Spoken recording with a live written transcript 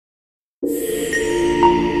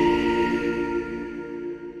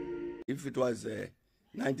if it was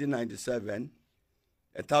 1997,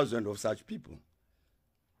 1,000 of such people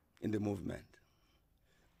in the movement.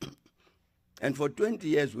 And for 20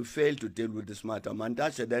 years, we failed to deal with this matter.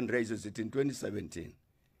 Mantashe then raises it in 2017.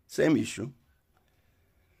 Same issue.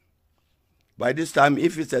 By this time,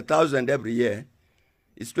 if it's 1,000 every year,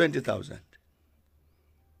 it's 20,000.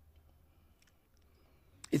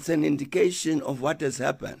 It's an indication of what has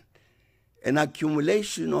happened. An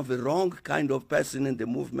accumulation of the wrong kind of person in the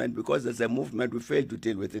movement, because as a movement, we failed to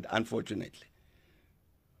deal with it, unfortunately.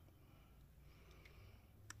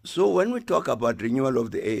 So when we talk about renewal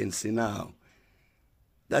of the ANC now,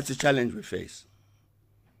 that's a challenge we face.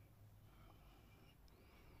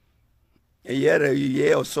 A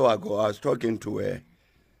year or so ago, I was talking to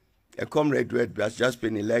a comrade who has just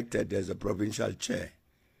been elected as a provincial chair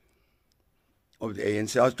of the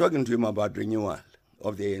ANC. I was talking to him about renewal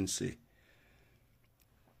of the ANC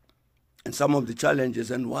and some of the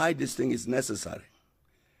challenges and why this thing is necessary.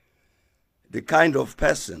 The kind of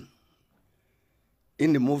person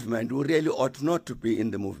in the movement who really ought not to be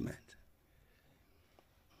in the movement.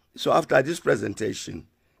 So after this presentation,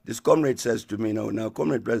 this comrade says to me, now,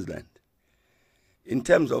 Comrade President, in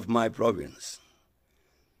terms of my province,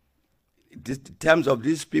 in terms of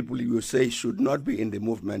these people you say should not be in the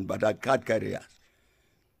movement but are card carriers,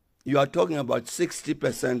 you are talking about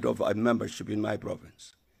 60% of our membership in my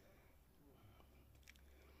province.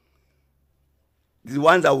 The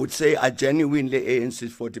ones I would say are genuinely ANC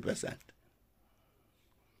 40%.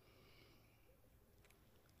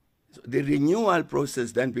 So the renewal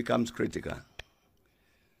process then becomes critical.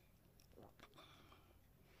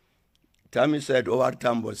 Tammy said, Owar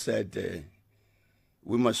Tambo said,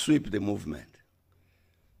 we must sweep the movement.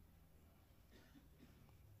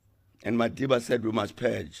 And Madiba said, we must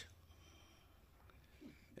purge.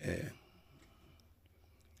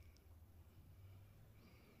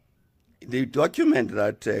 The document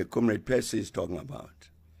that Comrade Percy is talking about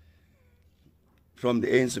from the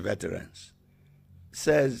ANC veterans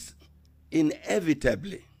says,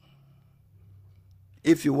 inevitably,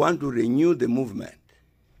 if you want to renew the movement,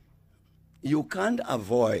 you can't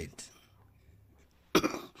avoid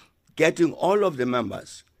getting all of the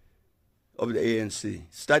members of the ANC,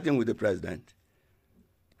 starting with the president,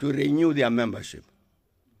 to renew their membership.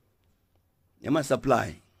 You must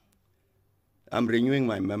apply. I'm renewing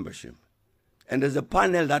my membership. And there's a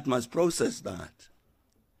panel that must process that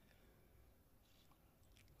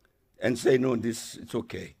and say, no, this, it's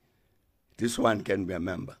okay. This one can be a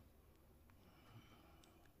member.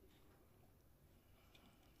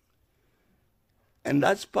 And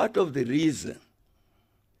that's part of the reason,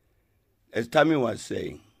 as Tammy was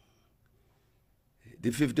saying,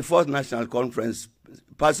 the 54th National Conference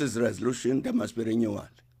passes a resolution, there must be renewal.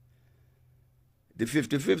 The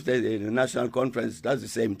 55th National Conference does the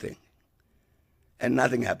same thing, and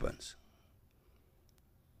nothing happens.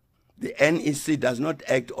 The NEC does not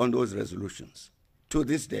act on those resolutions to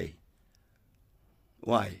this day.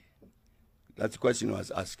 Why? That's the question I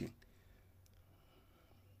was asking.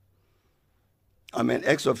 I'm an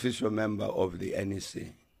ex-official member of the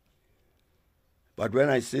NEC. But when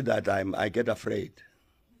I see that, I get afraid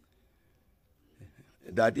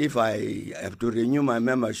that if I have to renew my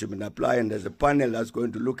membership and apply, and there's a panel that's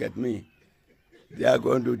going to look at me, they are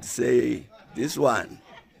going to say, this one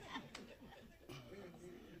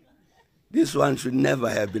should never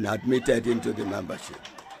have been admitted into the membership.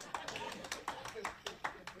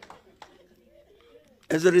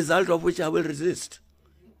 As a result of which I will resist.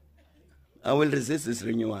 I will resist this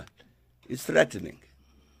renewal. It's threatening.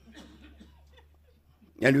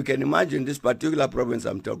 And you can imagine this particular province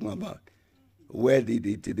I'm talking about, where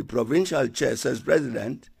the provincial chair says,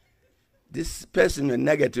 President, this person, a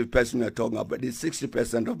negative person you're talking about, is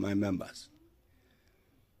 60% of my members.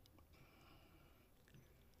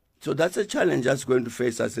 So that's a challenge that's going to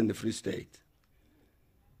face us in the Free State.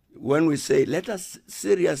 When we say, let us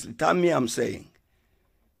seriously, Tammy, I'm saying,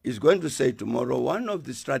 is going to say tomorrow, one of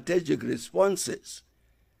the strategic responses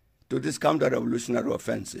to this counter-revolutionary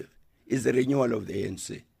offensive is the renewal of the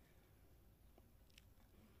ANC.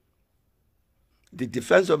 The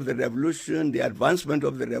defense of the revolution, the advancement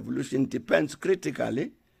of the revolution depends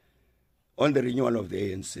critically on the renewal of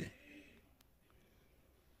the ANC.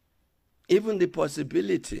 Even the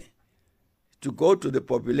possibility to go to the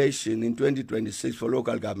population in 2026 for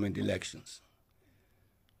local government elections.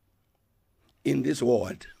 In this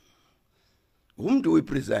ward, whom do we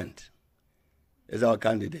present as our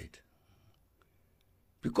candidate?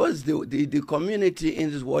 Because the community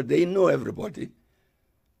in this ward, they know everybody.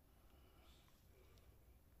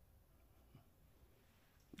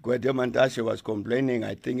 Gwede Mantashe was complaining,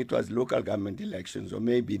 I think it was local government elections or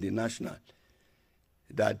maybe the national,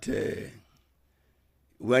 that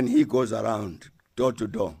when he goes around door to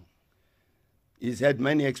door, he's had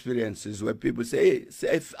many experiences where people say,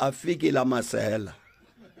 Afiki la masahela.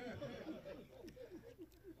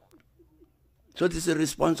 So this is a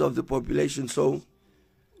response of the population. So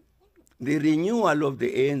the renewal of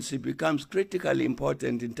the ANC becomes critically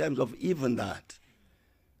important in terms of even that.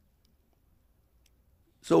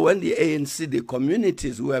 So when the ANC, the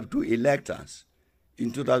communities who have to elect us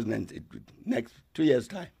in 2008, next 2 years'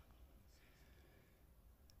 time,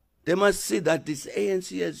 they must see that this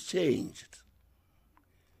ANC has changed.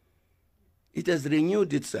 It has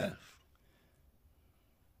renewed itself.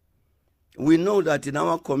 We know that in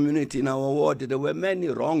our community, in our ward, there were many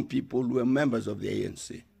wrong people who were members of the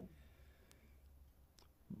ANC.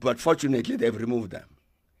 But fortunately, they've removed them.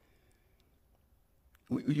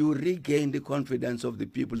 You regain the confidence of the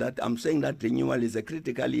people. That I'm saying that renewal is a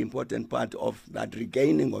critically important part of that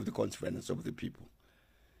regaining of the confidence of the people.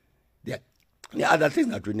 The other thing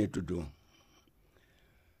that we need to do.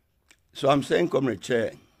 So I'm saying, Comrade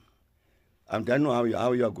Chair, I don't know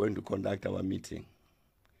how you are going to conduct our meeting.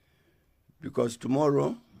 Because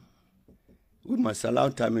tomorrow, we must allow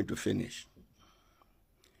Tammy to finish.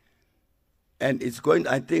 And it's going,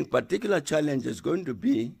 I think, particular challenge is going to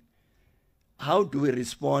be, how do we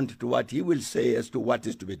respond to what he will say as to what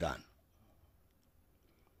is to be done?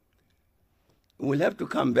 We'll have to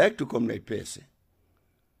come back to Comrade Pese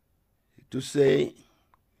to say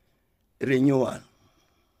renewal.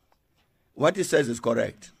 What he says is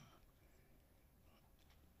correct.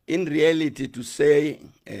 In reality, to say,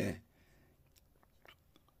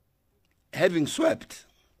 having swept,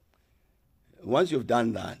 once you've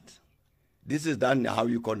done that, this is done how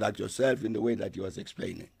you conduct yourself in the way that he was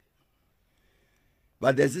explaining.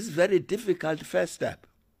 But there's this very difficult first step.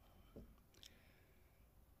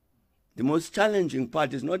 The most challenging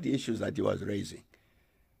part is not the issues that he was raising.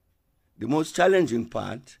 The most challenging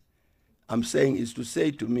part, I'm saying, is to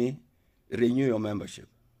say to me, renew your membership.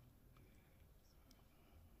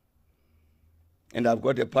 And I've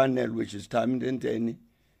got a panel which is Tamindenteni,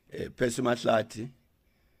 Pesimatlati,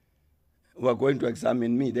 who are going to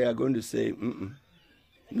examine me. They are going to say,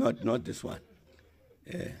 not this one.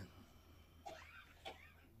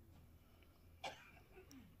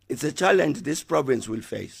 It's a challenge this province will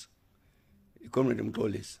face. Comrade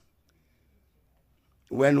Mtolis.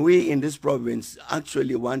 When we in this province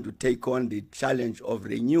actually want to take on the challenge of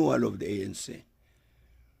renewal of the ANC,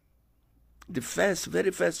 the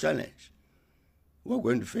very first challenge we're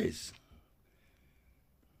going to face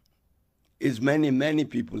is many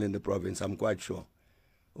people in the province, I'm quite sure,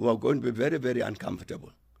 who are going to be very, very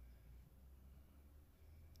uncomfortable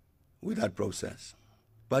with that process.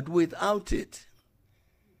 But without it,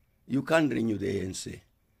 you can't renew the ANC.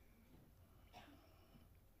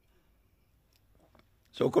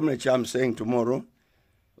 So, Comrade Chair, I'm saying tomorrow,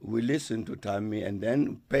 we listen to Tammy, and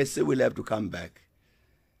then Pese will have to come back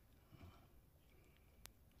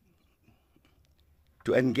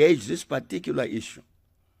to engage this particular issue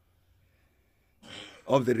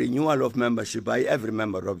of the renewal of membership by every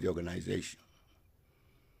member of the organization.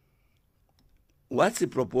 What's the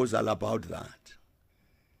proposal about that?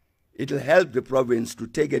 It'll help the province to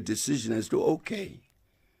take a decision as to, okay,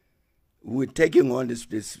 we're taking on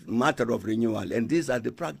this matter of renewal, and these are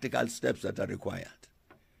the practical steps that are required.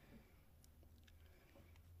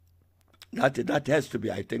 That has to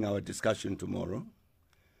be, I think, our discussion tomorrow,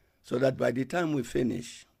 so that by the time we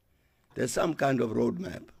finish, there's some kind of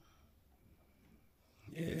roadmap.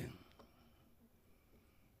 Yeah.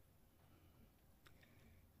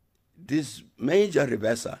 This major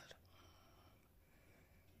reversal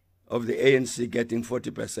of the ANC getting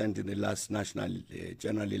 40% in the last national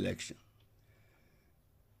general election,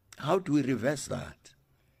 how do we reverse that?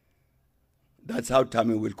 That's how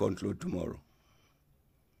Tammy will conclude tomorrow.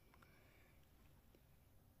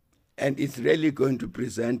 And it's really going to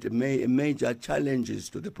present major challenges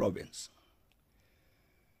to the province,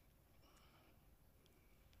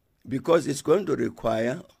 because it's going to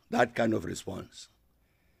require that kind of response.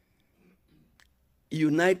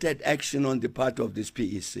 United action on the part of this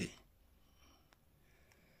PEC.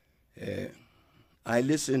 I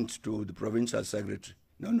listened to the provincial secretary,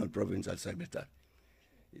 not provincial secretary,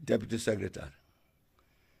 deputy secretary,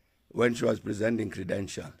 when she was presenting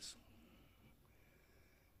credentials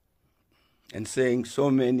and saying so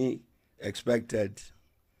many expected,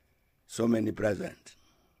 so many present.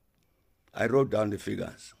 I wrote down the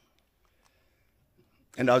figures.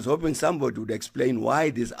 And I was hoping somebody would explain why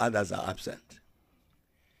these others are absent.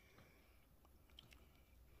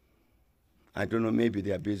 I don't know, maybe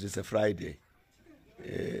they are busy, it's a Friday.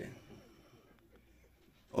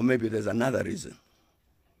 Or maybe there's another reason.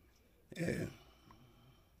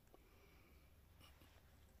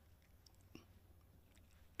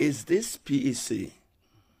 Is this PEC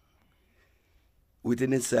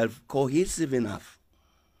within itself cohesive enough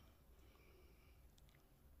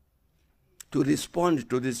to respond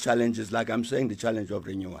to these challenges, like I'm saying, the challenge of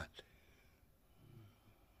renewal?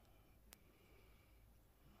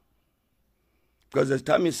 Because as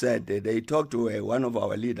Tammy said, they talked to one of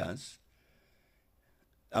our leaders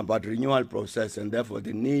about renewal process and therefore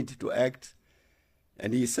the need to act.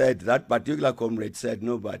 And he said, that particular comrade said,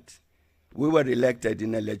 no, but we were elected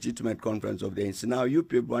in a legitimate conference of the ANC. Now you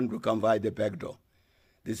people want to come via the back door,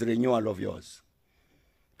 this renewal of yours,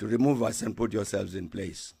 to remove us and put yourselves in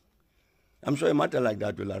place. I'm sure a matter like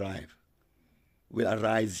that will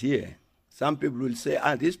arise here. Some people will say,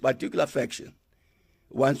 this particular faction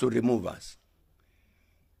wants to remove us.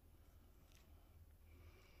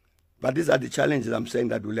 But these are the challenges I'm saying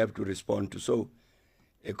that we'll have to respond to. So,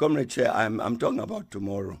 Comrade Chair, I'm talking about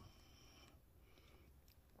tomorrow.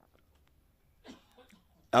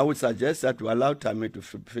 I would suggest that we allow Tammy to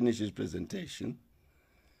finish his presentation.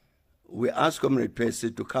 We ask Comrade Percy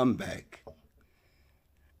to come back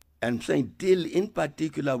and deal in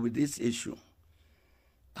particular with this issue.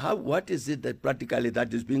 What is it that practically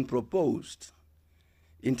that is being proposed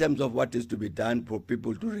in terms of what is to be done for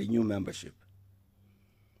people to renew membership?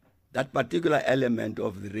 That particular element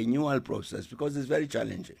of the renewal process, because it's very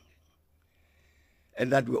challenging.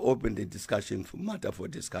 And that we open the discussion matter for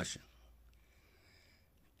discussion.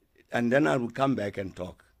 And then I will come back and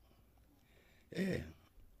talk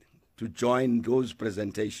to join those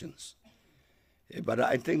presentations. But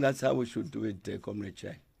I think that's how we should do it, Comrade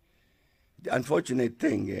Chair. The unfortunate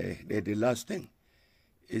thing, the last thing,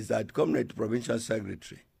 is that Comrade Provincial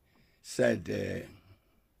Secretary said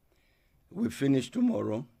we finish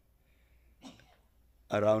tomorrow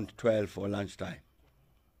around 12 for lunchtime,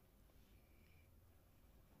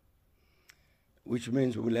 which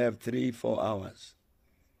means we'll have 3-4 hours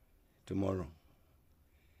tomorrow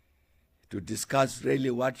to discuss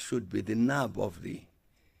really what should be the nub of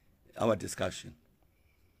our discussion.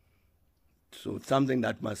 So something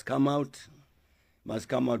that must come out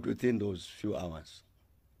within those few hours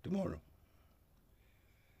tomorrow.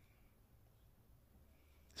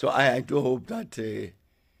 So I do hope that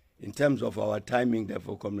in terms of our timing,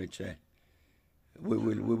 therefore, Comrade Chair, we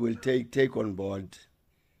will take on board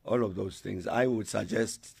all of those things. I would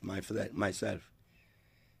suggest myself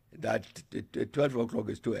that 12 o'clock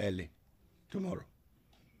is too early tomorrow.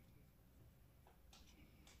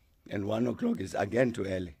 And 1 o'clock is again too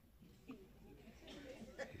early.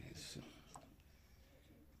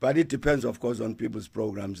 But it depends, of course, on people's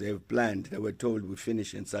programs. They've planned. They were told we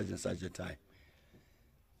finish in such and such a time.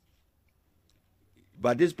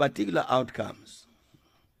 But these particular outcomes,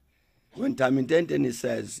 when Tamintenteni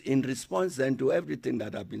says, in response then to everything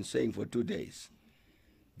that I've been saying for 2 days,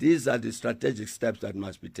 these are the strategic steps that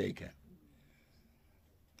must be taken.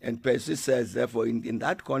 And Percy says, therefore, in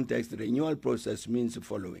that context, the renewal process means the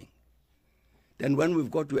following. Then when we've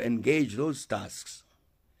got to engage those tasks,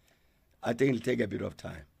 I think it'll take a bit of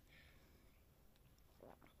time.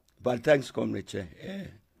 But thanks, Comrade Chair.